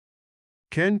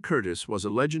Ken Curtis was a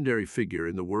legendary figure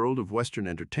in the world of Western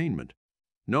entertainment,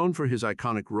 known for his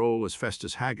iconic role as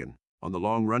Festus Haggen on the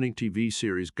long-running TV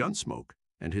series Gunsmoke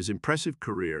and his impressive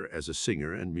career as a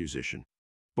singer and musician.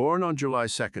 Born on July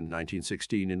 2,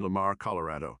 1916 in Lamar,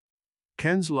 Colorado,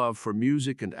 Ken's love for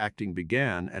music and acting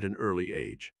began at an early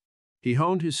age. He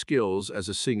honed his skills as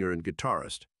a singer and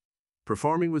guitarist,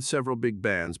 performing with several big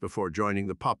bands before joining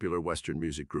the popular Western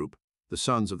music group, the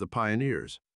Sons of the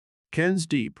Pioneers. Ken's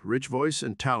deep, rich voice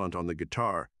and talent on the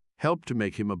guitar helped to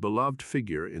make him a beloved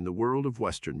figure in the world of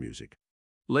Western music.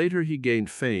 Later, he gained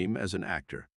fame as an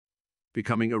actor,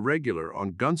 becoming a regular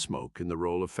on Gunsmoke in the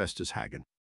role of Festus Haggen.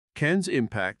 Ken's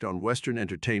impact on Western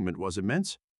entertainment was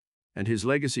immense, and his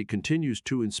legacy continues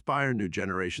to inspire new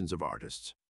generations of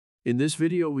artists. In this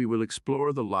video, we will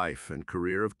explore the life and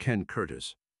career of Ken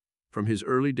Curtis, from his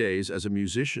early days as a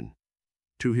musician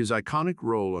to his iconic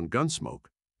role on Gunsmoke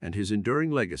and his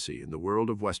enduring legacy in the world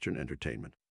of Western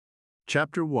entertainment.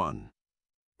 Chapter 1.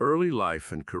 Early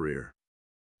Life and Career.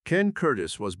 Ken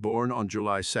Curtis was born on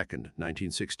July 2,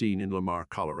 1916 in Lamar,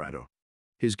 Colorado.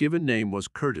 His given name was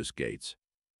Curtis Gates,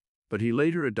 but he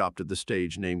later adopted the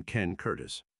stage name Ken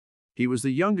Curtis. He was the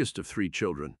youngest of 3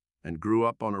 children and grew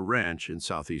up on a ranch in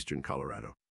southeastern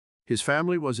Colorado. His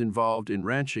family was involved in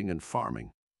ranching and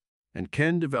farming, and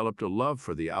Ken developed a love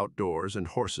for the outdoors and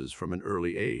horses from an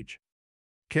early age.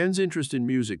 Ken's interest in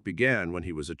music began when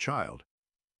he was a child,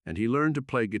 and he learned to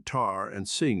play guitar and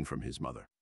sing from his mother.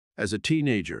 As a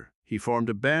teenager, he formed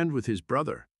a band with his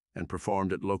brother and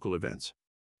performed at local events.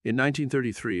 In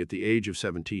 1933, at the age of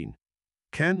 17,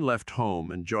 Ken left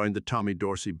home and joined the Tommy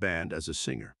Dorsey Band as a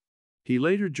singer. He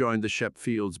later joined the Shep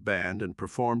Fields Band and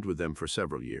performed with them for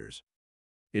several years.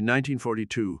 In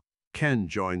 1942, Ken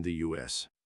joined the U.S.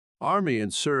 Army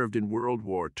and served in World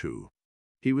War II.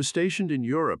 He was stationed in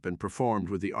Europe and performed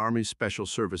with the Army's Special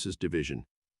Services Division,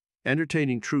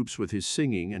 entertaining troops with his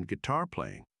singing and guitar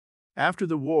playing. After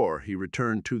the war, he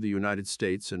returned to the United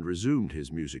States and resumed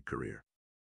his music career.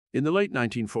 In the late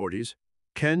 1940s,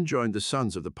 Ken joined the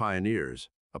Sons of the Pioneers,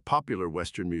 a popular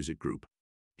Western music group.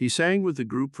 He sang with the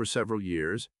group for several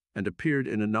years and appeared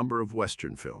in a number of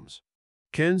Western films.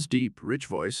 Ken's deep, rich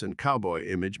voice and cowboy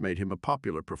image made him a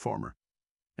popular performer,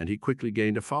 and he quickly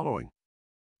gained a following.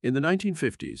 In the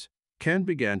 1950s, Ken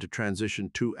began to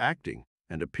transition to acting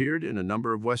and appeared in a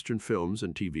number of Western films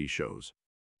and TV shows.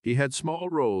 He had small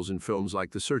roles in films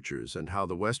like The Searchers and How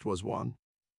the West Was Won,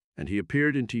 and he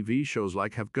appeared in TV shows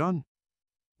like Have Gun,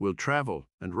 Will Travel,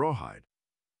 and Rawhide.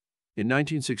 In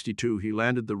 1962, he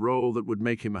landed the role that would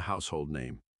make him a household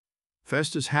name,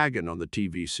 Festus Haggen on the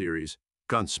TV series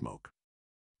Gunsmoke.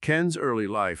 Ken's early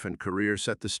life and career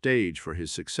set the stage for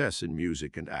his success in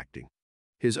music and acting.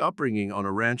 His upbringing on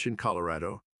a ranch in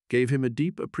Colorado gave him a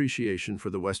deep appreciation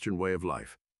for the Western way of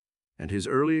life, and his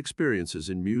early experiences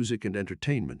in music and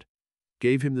entertainment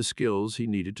gave him the skills he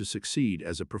needed to succeed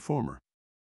as a performer.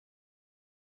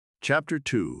 Chapter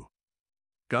 2.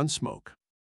 Gunsmoke.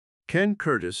 Ken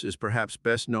Curtis is perhaps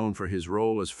best known for his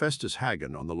role as Festus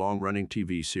Haggen on the long-running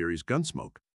TV series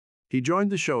Gunsmoke. He joined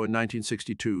the show in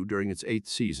 1962 during its 8th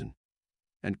season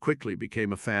and quickly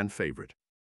became a fan favorite.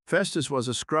 Festus was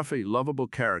a scruffy, lovable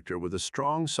character with a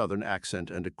strong Southern accent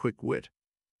and a quick wit,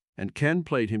 and Ken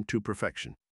played him to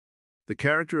perfection. The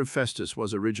character of Festus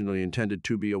was originally intended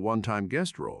to be a one-time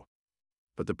guest role,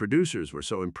 but the producers were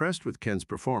so impressed with Ken's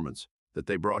performance that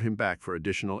they brought him back for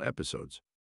additional episodes.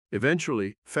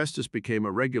 Eventually, Festus became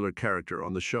a regular character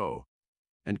on the show,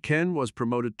 and Ken was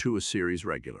promoted to a series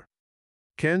regular.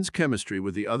 Ken's chemistry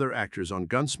with the other actors on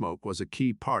Gunsmoke was a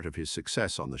key part of his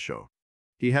success on the show.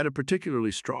 He had a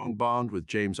particularly strong bond with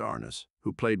James Arness,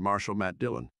 who played Marshal Matt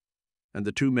Dillon, and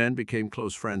the 2 men became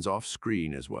close friends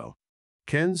off-screen as well.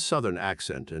 Ken's Southern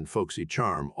accent and folksy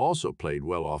charm also played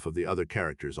well off of the other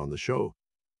characters on the show,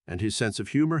 and his sense of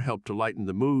humor helped to lighten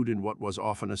the mood in what was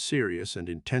often a serious and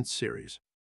intense series.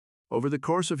 Over the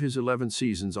course of his 11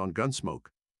 seasons on Gunsmoke,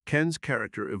 Ken's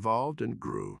character evolved and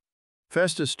grew.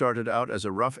 Festus started out as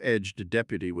a rough-edged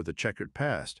deputy with a checkered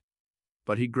past,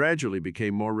 but he gradually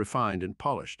became more refined and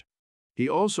polished. He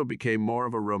also became more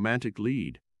of a romantic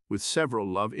lead, with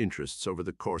several love interests over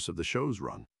the course of the show's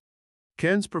run.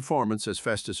 Ken's performance as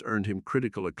Festus earned him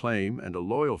critical acclaim and a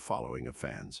loyal following of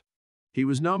fans. He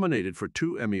was nominated for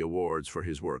 2 Emmy Awards for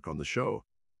his work on the show,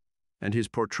 and his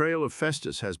portrayal of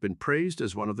Festus has been praised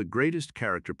as one of the greatest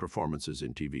character performances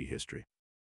in TV history.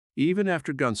 Even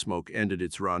after Gunsmoke ended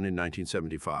its run in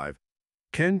 1975,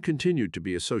 Ken continued to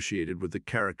be associated with the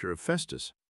character of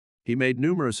Festus. He made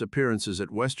numerous appearances at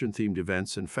Western-themed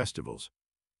events and festivals,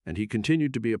 and he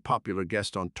continued to be a popular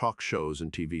guest on talk shows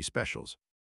and TV specials.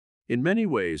 In many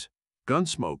ways,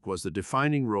 Gunsmoke was the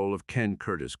defining role of Ken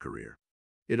Curtis' career.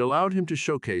 It allowed him to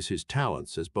showcase his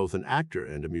talents as both an actor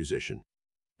and a musician,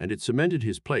 and it cemented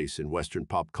his place in Western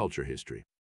pop culture history.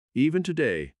 Even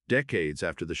today, decades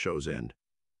after the show's end,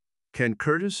 Ken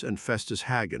Curtis and Festus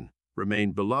Haggen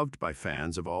remain beloved by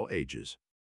fans of all ages.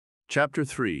 Chapter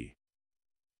 3.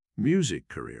 Music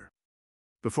Career.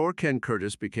 Before Ken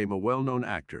Curtis became a well-known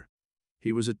actor,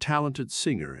 he was a talented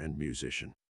singer and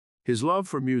musician. His love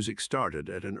for music started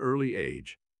at an early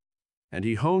age, and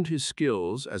he honed his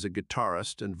skills as a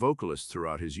guitarist and vocalist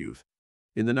throughout his youth.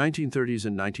 In the 1930s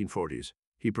and 1940s,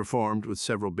 he performed with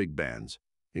several big bands,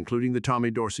 including the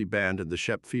Tommy Dorsey Band and the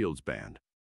Shep Fields Band.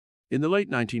 In the late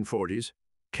 1940s,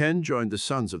 Ken joined the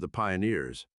Sons of the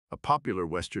Pioneers, a popular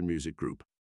Western music group.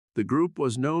 The group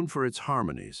was known for its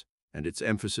harmonies and its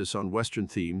emphasis on Western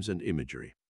themes and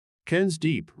imagery. Ken's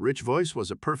deep, rich voice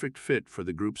was a perfect fit for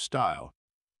the group's style,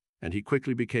 and he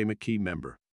quickly became a key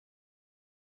member.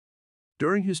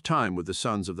 During his time with the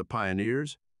Sons of the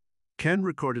Pioneers, Ken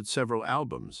recorded several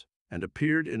albums and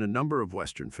appeared in a number of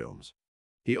Western films.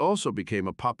 He also became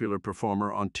a popular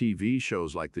performer on TV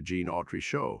shows like The Gene Autry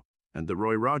Show and The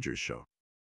Roy Rogers Show.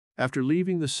 After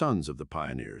leaving the Sons of the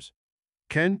Pioneers,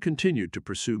 Ken continued to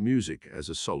pursue music as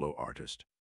a solo artist.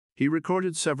 He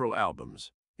recorded several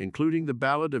albums, including The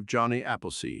Ballad of Johnny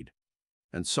Appleseed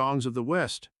and Songs of the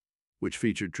West, which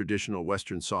featured traditional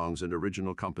Western songs and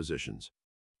original compositions.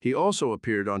 He also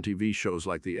appeared on TV shows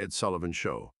like The Ed Sullivan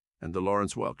Show and The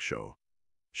Lawrence Welk Show,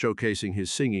 showcasing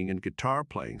his singing and guitar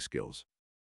playing skills.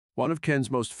 One of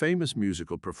Ken's most famous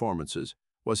musical performances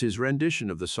was his rendition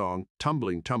of the song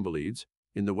Tumbling Tumbleweeds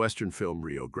in the Western film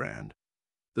Rio Grande.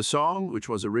 The song, which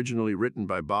was originally written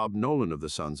by Bob Nolan of the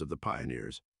Sons of the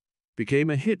Pioneers, became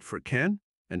a hit for Ken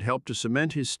and helped to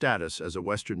cement his status as a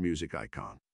Western music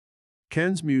icon.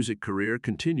 Ken's music career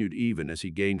continued even as he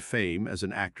gained fame as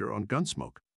an actor on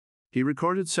Gunsmoke. He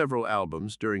recorded several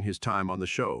albums during his time on the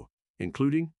show,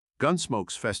 including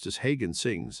Gunsmoke's Festus Haggen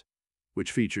Sings,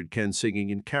 which featured Ken singing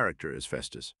in character as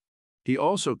Festus. He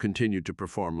also continued to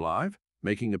perform live,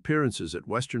 making appearances at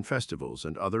Western festivals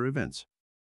and other events.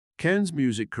 Ken's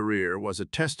music career was a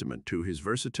testament to his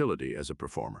versatility as a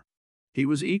performer. He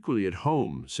was equally at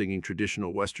home singing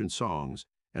traditional Western songs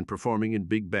and performing in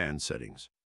big band settings.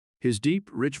 His deep,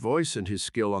 rich voice and his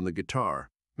skill on the guitar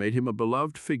made him a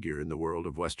beloved figure in the world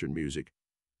of Western music,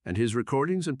 and his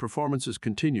recordings and performances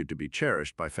continue to be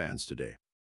cherished by fans today.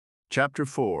 Chapter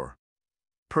 4.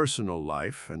 Personal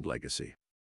Life and Legacy.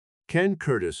 Ken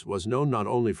Curtis was known not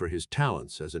only for his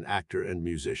talents as an actor and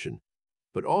musician,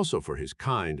 but also for his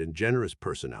kind and generous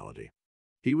personality.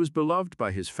 He was beloved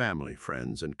by his family,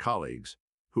 friends, and colleagues,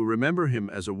 who remember him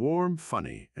as a warm,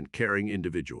 funny, and caring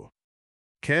individual.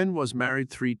 Ken was married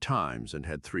 3 times and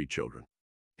had 3 children.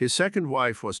 His second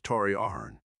wife was Tori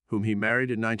Ahern, whom he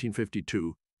married in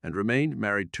 1952 and remained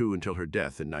married to until her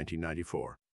death in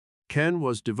 1994. Ken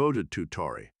was devoted to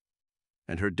Tori,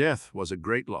 and her death was a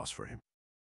great loss for him.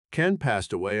 Ken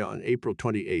passed away on April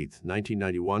 28,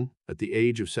 1991, at the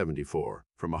age of 74,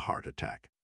 from a heart attack.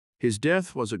 His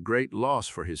death was a great loss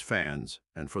for his fans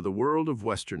and for the world of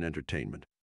Western entertainment.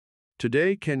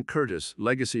 Today, Ken Curtis'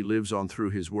 legacy lives on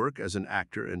through his work as an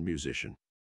actor and musician.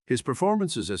 His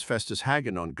performances as Festus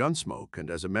Haggen on Gunsmoke and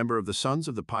as a member of the Sons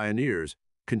of the Pioneers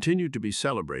continue to be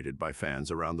celebrated by fans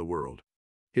around the world.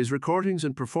 His recordings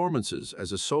and performances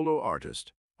as a solo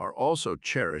artist are also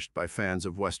cherished by fans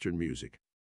of Western music.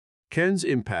 Ken's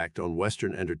impact on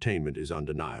Western entertainment is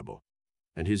undeniable,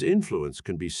 and his influence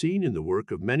can be seen in the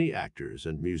work of many actors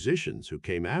and musicians who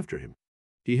came after him.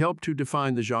 He helped to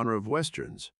define the genre of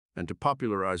Westerns and to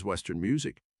popularize Western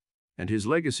music, and his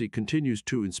legacy continues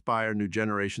to inspire new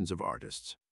generations of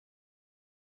artists.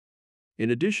 In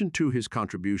addition to his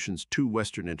contributions to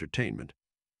Western entertainment,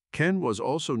 Ken was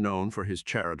also known for his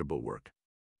charitable work.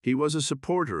 He was a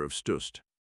supporter of STUST,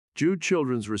 Jude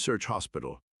Children's Research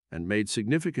Hospital, and made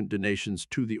significant donations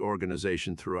to the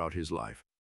organization throughout his life.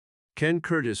 Ken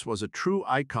Curtis was a true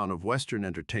icon of Western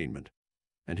entertainment,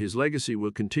 and his legacy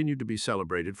will continue to be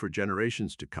celebrated for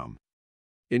generations to come.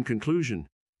 In conclusion,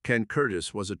 Ken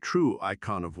Curtis was a true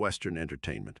icon of Western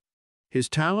entertainment. His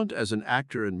talent as an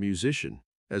actor and musician,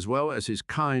 as well as his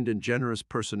kind and generous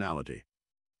personality,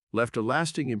 left a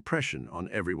lasting impression on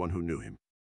everyone who knew him.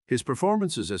 His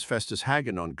performances as Festus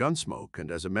Haggen on Gunsmoke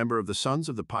and as a member of the Sons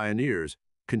of the Pioneers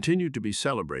continued to be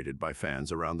celebrated by fans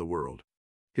around the world.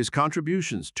 His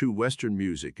contributions to Western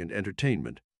music and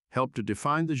entertainment helped to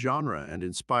define the genre and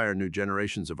inspire new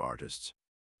generations of artists.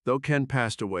 Though Ken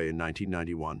passed away in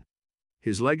 1991,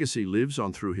 his legacy lives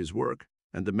on through his work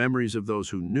and the memories of those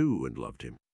who knew and loved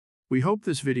him. We hope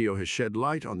this video has shed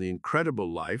light on the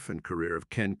incredible life and career of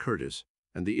Ken Curtis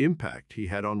and the impact he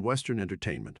had on Western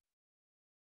entertainment.